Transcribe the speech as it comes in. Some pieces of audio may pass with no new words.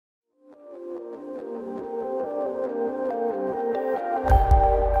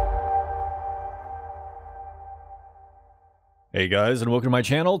Hey guys, and welcome to my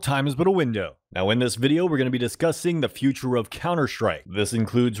channel, Time is But a Window. Now in this video, we're going to be discussing the future of Counter-Strike. This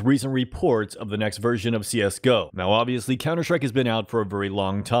includes recent reports of the next version of CSGO. Now obviously, Counter-Strike has been out for a very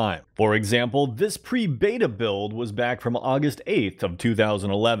long time. For example, this pre-beta build was back from August 8th of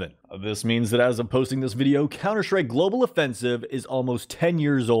 2011. This means that as of posting this video, Counter-Strike Global Offensive is almost 10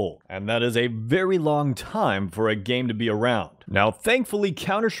 years old. And that is a very long time for a game to be around. Now thankfully,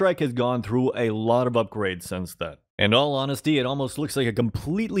 Counter-Strike has gone through a lot of upgrades since then. In all honesty, it almost looks like a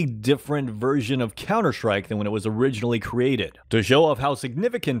completely different version of Counter-Strike than when it was originally created. To show off how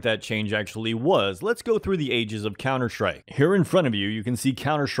significant that change actually was, let's go through the ages of Counter-Strike. Here in front of you, you can see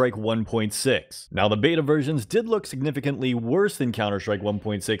Counter-Strike 1.6. Now the beta versions did look significantly worse than Counter-Strike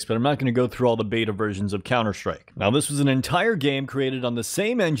 1.6, but I'm not going to go through all the beta versions of Counter-Strike. Now this was an entire game created on the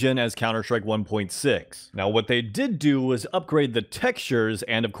same engine as Counter-Strike 1.6. Now what they did do was upgrade the textures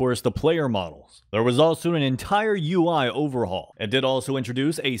and of course the player models. There was also an entire UI overhaul. It did also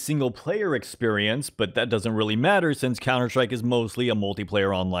introduce a single player experience, but that doesn't really matter since Counter-Strike is mostly a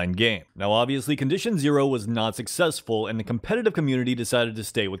multiplayer online game. Now obviously Condition Zero was not successful and the competitive community decided to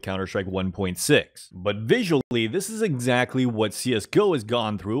stay with Counter-Strike 1.6. But visually, this is exactly what CSGO has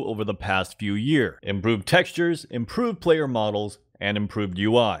gone through over the past few years. Improved textures, improved player models, and improved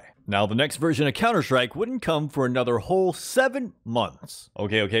UI. Now, the next version of Counter-Strike wouldn't come for another whole 7 months.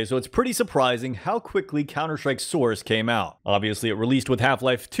 Okay, so it's pretty surprising how quickly Counter-Strike Source came out. Obviously, it released with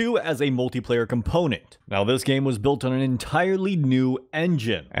Half-Life 2 as a multiplayer component. Now, this game was built on an entirely new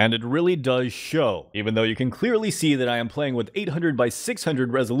engine, and it really does show, even though you can clearly see that I am playing with 800 by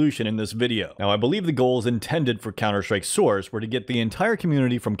 600 resolution in this video. Now, I believe the goals intended for Counter-Strike Source were to get the entire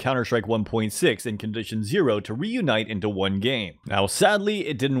community from Counter-Strike 1.6 and Condition Zero to reunite into one game. Now, sadly,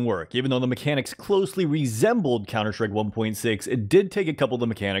 it didn't work. Even though the mechanics closely resembled Counter-Strike 1.6, it did take a couple of the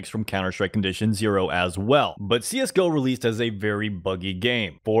mechanics from Counter-Strike Condition Zero as well. But CSGO released as a very buggy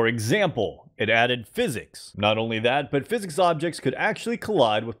game. For example, it added physics. Not only that, but physics objects could actually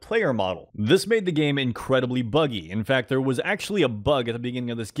collide with player model. This made the game incredibly buggy. In fact, there was actually a bug at the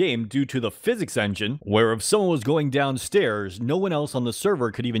beginning of this game due to the physics engine, where if someone was going downstairs, no one else on the server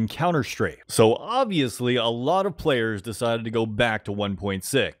could even counter-strafe. So obviously, a lot of players decided to go back to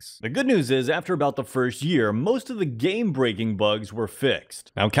 1.6. The good news is, after about the first year, most of the game-breaking bugs were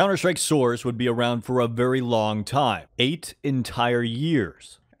fixed. Now, Counter-Strike Source would be around for a very long time, 8 entire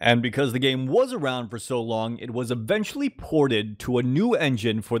years. And because the game was around for so long, it was eventually ported to a new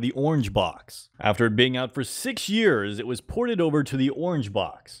engine for the Orange Box. After it being out for 6 years, it was ported over to the Orange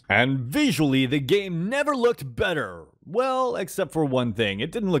Box. And visually, the game never looked better. Well, except for one thing,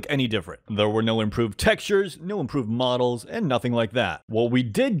 it didn't look any different. There were no improved textures, no improved models, and nothing like that. What we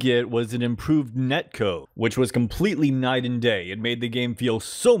did get was an improved netcode, which was completely night and day. It made the game feel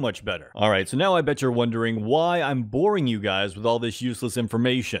so much better. Alright, so now I bet you're wondering why I'm boring you guys with all this useless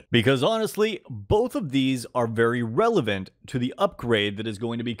information. Because honestly, both of these are very relevant to the upgrade that is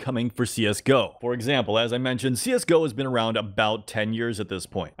going to be coming for CSGO. For example, as I mentioned, CSGO has been around about 10 years at this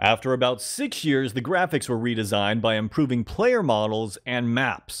point. After about 6 years, the graphics were redesigned by improving player models and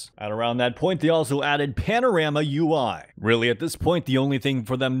maps. At around that point, they also added Panorama UI. Really, at this point, the only thing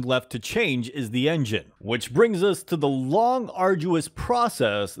for them left to change is the engine. Which brings us to the long, arduous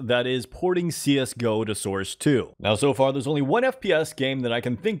process that is porting CSGO to Source 2. Now, so far, there's only one FPS game that I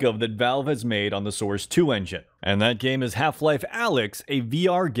can think of that Valve has made on the Source 2 engine. And that game is Half-Life Alyx, a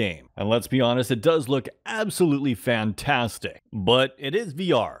VR game. And let's be honest, it does look absolutely fantastic. But it is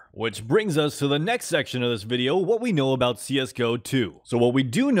VR. Which brings us to the next section of this video, what we know about CSGO 2. So what we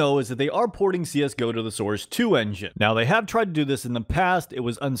do know is that they are porting CSGO to the Source 2 engine. Now they have tried to do this in the past, it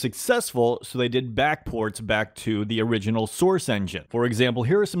was unsuccessful, so they did backports back to the original Source engine. For example,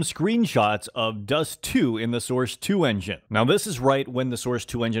 here are some screenshots of Dust 2 in the Source 2 engine. Now this is right when the Source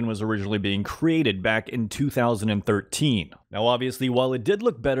 2 engine was originally being created back in 2013. Now obviously, while it did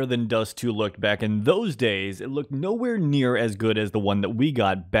look better than Dust 2 looked back in those days, it looked nowhere near as good as the one that we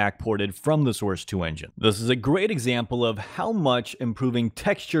got backported from the Source 2 engine. This is a great example of how much improving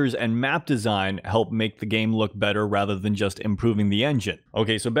textures and map design help make the game look better rather than just improving the engine.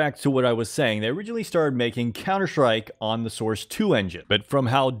 Okay, so back to what I was saying, they originally started making Counter-Strike on the Source 2 engine, but from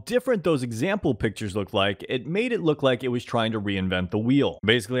how different those example pictures looked like, it made it look like it was trying to reinvent the wheel.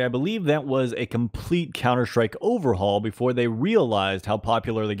 Basically, I believe that was a complete Counter-Strike overhaul before they realized how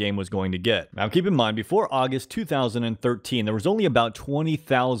popular the game was going to get. Now keep in mind, before August 2013, there was only about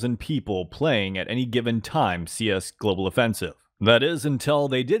 20,000 people playing at any given time CS Global Offensive. That is, until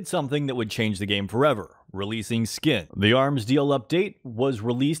they did something that would change the game forever, releasing skin. The Arms Deal update was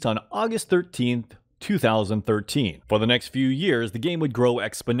released on August 13th, 2013. For the next few years, the game would grow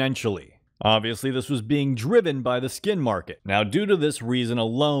exponentially. Obviously, this was being driven by the skin market. Now, due to this reason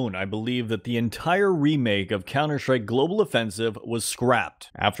alone, I believe that the entire remake of Counter-Strike Global Offensive was scrapped.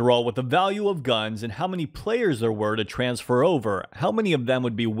 After all, with the value of guns and how many players there were to transfer over, how many of them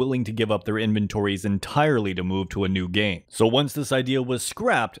would be willing to give up their inventories entirely to move to a new game? So once this idea was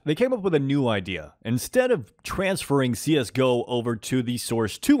scrapped, they came up with a new idea. Instead of transferring CSGO over to the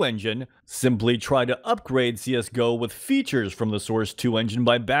Source 2 engine, simply try to upgrade CSGO with features from the Source 2 engine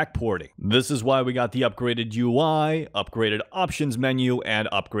by backporting. This is why we got the upgraded UI, upgraded options menu, and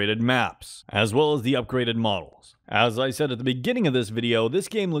upgraded maps, as well as the upgraded models. As I said at the beginning of this video, this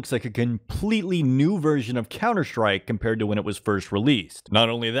game looks like a completely new version of Counter-Strike compared to when it was first released. Not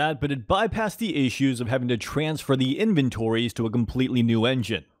only that, but it bypassed the issues of having to transfer the inventories to a completely new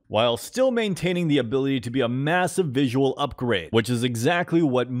engine, while still maintaining the ability to be a massive visual upgrade, which is exactly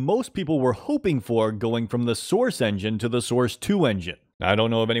what most people were hoping for going from the Source engine to the Source 2 engine. I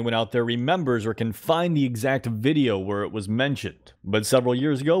don't know if anyone out there remembers or can find the exact video where it was mentioned, but several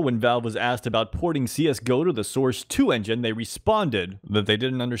years ago when Valve was asked about porting CSGO to the Source 2 engine, they responded that they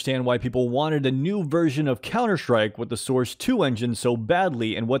didn't understand why people wanted a new version of Counter-Strike with the Source 2 engine so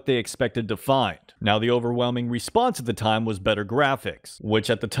badly and what they expected to find. Now, the overwhelming response at the time was better graphics,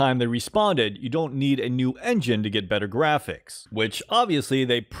 which at the time they responded, you don't need a new engine to get better graphics, which obviously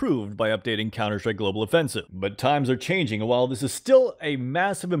they proved by updating Counter-Strike Global Offensive. But times are changing, and while this is still a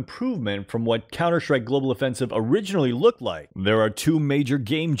massive improvement from what Counter-Strike Global Offensive originally looked like, there are two major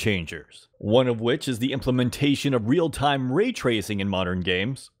game changers. One of which is the implementation of real-time ray tracing in modern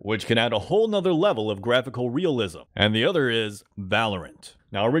games, which can add a whole nother level of graphical realism. And the other is Valorant.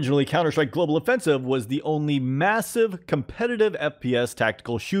 Now, originally Counter-Strike Global Offensive was the only massive competitive FPS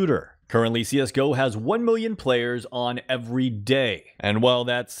tactical shooter. Currently, CSGO has 1 million players on every day. And while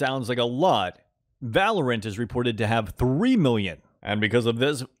that sounds like a lot, Valorant is reported to have 3 million. And because of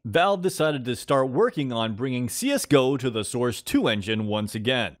this, Valve decided to start working on bringing CSGO to the Source 2 engine once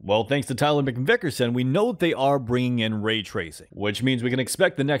again. Well, thanks to Tyler McVickerson, we know that they are bringing in ray tracing, which means we can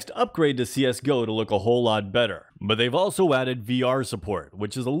expect the next upgrade to CSGO to look a whole lot better. But they've also added VR support,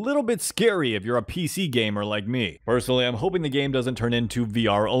 which is a little bit scary if you're a PC gamer like me. Personally, I'm hoping the game doesn't turn into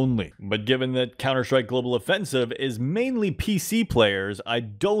VR only. But given that Counter-Strike Global Offensive is mainly PC players, I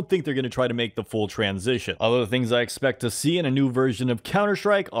don't think they're going to try to make the full transition. Other things I expect to see in a new version of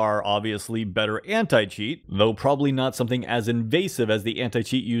Counter-Strike are obviously better anti-cheat, though probably not something as invasive as the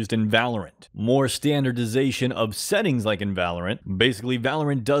anti-cheat used in Valorant. More standardization of settings like in Valorant. Basically,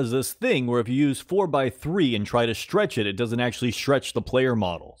 Valorant does this thing where if you use 4x3 and try to stretch it, it doesn't actually stretch the player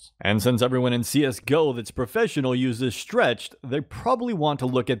models. And since everyone in CSGO that's professional uses stretched, they probably want to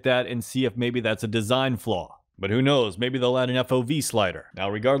look at that and see if maybe that's a design flaw. But who knows, maybe they'll add an FOV slider. Now,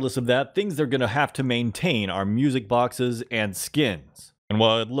 regardless of that, things they're going to have to maintain are music boxes and skins. And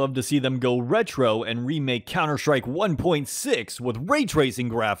while I'd love to see them go retro and remake Counter-Strike 1.6 with ray tracing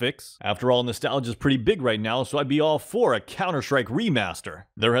graphics, after all, nostalgia's pretty big right now, so I'd be all for a Counter-Strike remaster.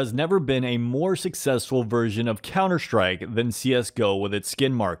 There has never been a more successful version of Counter-Strike than CSGO with its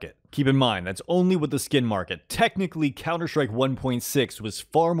skin market. Keep in mind, that's only with the skin market. Technically, Counter-Strike 1.6 was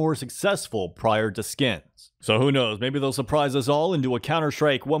far more successful prior to skins. So who knows, maybe they'll surprise us all and do a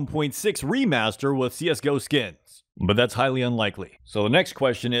Counter-Strike 1.6 remaster with CSGO skins. But that's highly unlikely. So the next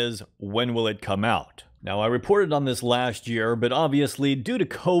question is, when will it come out? Now, I reported on this last year, but obviously, due to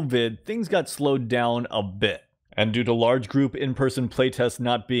COVID, things got slowed down a bit. And due to large group in-person playtests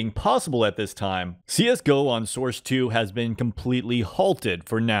not being possible at this time, CSGO on Source 2 has been completely halted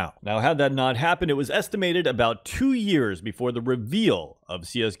for now. Now, had that not happened, it was estimated about 2 years before the reveal of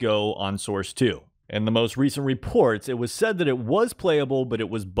CSGO on Source 2. In the most recent reports, it was said that it was playable, but it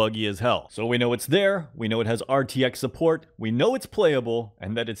was buggy as hell. So we know it's there, we know it has RTX support, we know it's playable,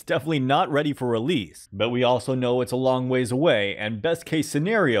 and that it's definitely not ready for release. But we also know it's a long ways away, and best case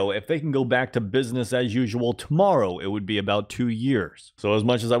scenario, if they can go back to business as usual tomorrow, it would be about 2 years. So as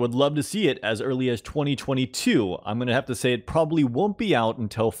much as I would love to see it as early as 2022, I'm gonna have to say it probably won't be out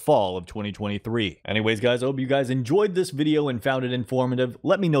until fall of 2023. Anyways guys, I hope you guys enjoyed this video and found it informative.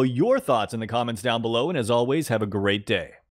 Let me know your thoughts in the comments down below, and as always, have a great day.